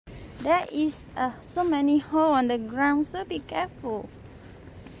There is so many holes on the ground, so be careful.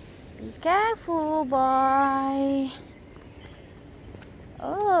 Be careful, boy.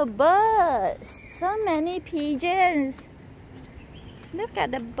 Oh, birds. So many pigeons. Look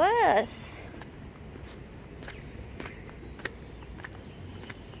at the birds.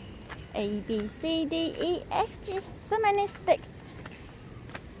 A, B, C, D, E, F, G. So many sticks.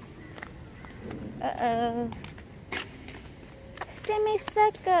 Uh-oh.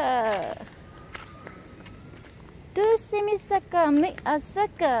 Semicircle. Two semicircle make a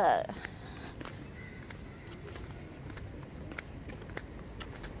circle.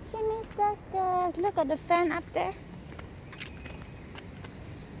 Semicircles. Look at the fan up there.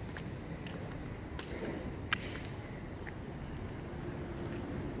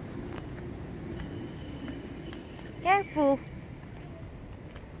 Careful.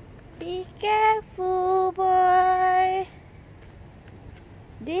 Be careful, boy.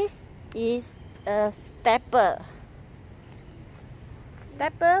 This is a stepper.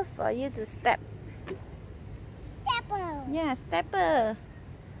 Stepper for you to step. Stepper. Yeah, stepper.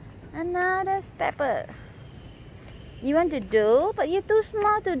 Another stepper. You want to do, but you're too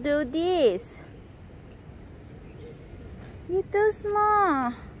small to do this. You're too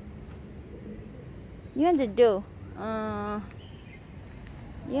small. You want to do.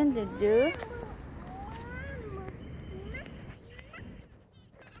 You want to do.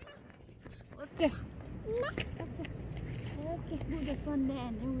 Okay. Okay, put the phone there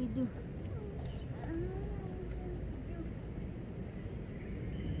and then we do.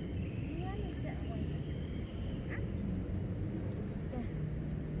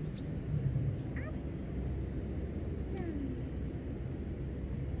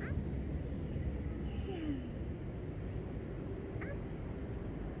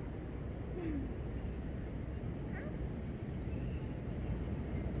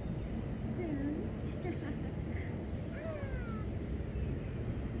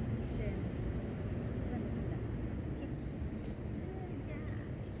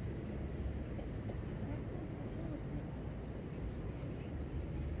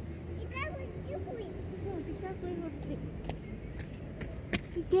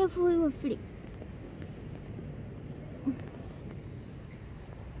 Be careful, it will flip.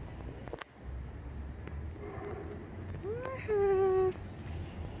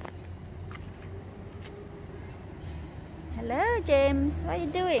 Hello, James. What are you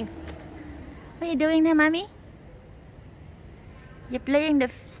doing? What are you doing there, Mommy? You're playing the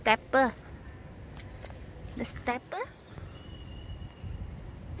stepper. The stepper?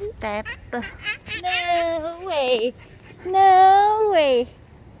 Stepper. No way. No way.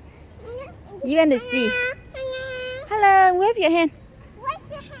 You want to see? Hello, wave your hand. What's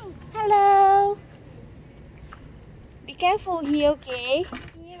your hand? Hello. Be careful here, okay?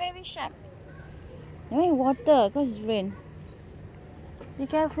 Here, very sharp. No water, because it's rain. Be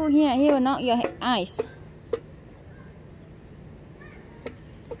careful here. He will knock your eyes.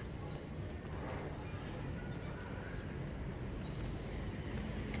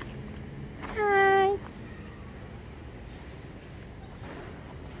 Hi.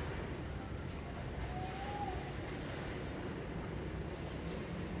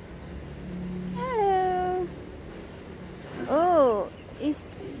 Hello. Oh, it's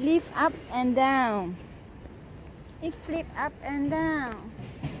lift up and down. It flip up and down.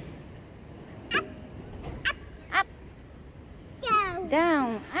 Up. Down.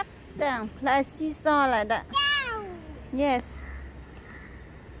 Down. Up, down. Like a seesaw like that. Down. Yes.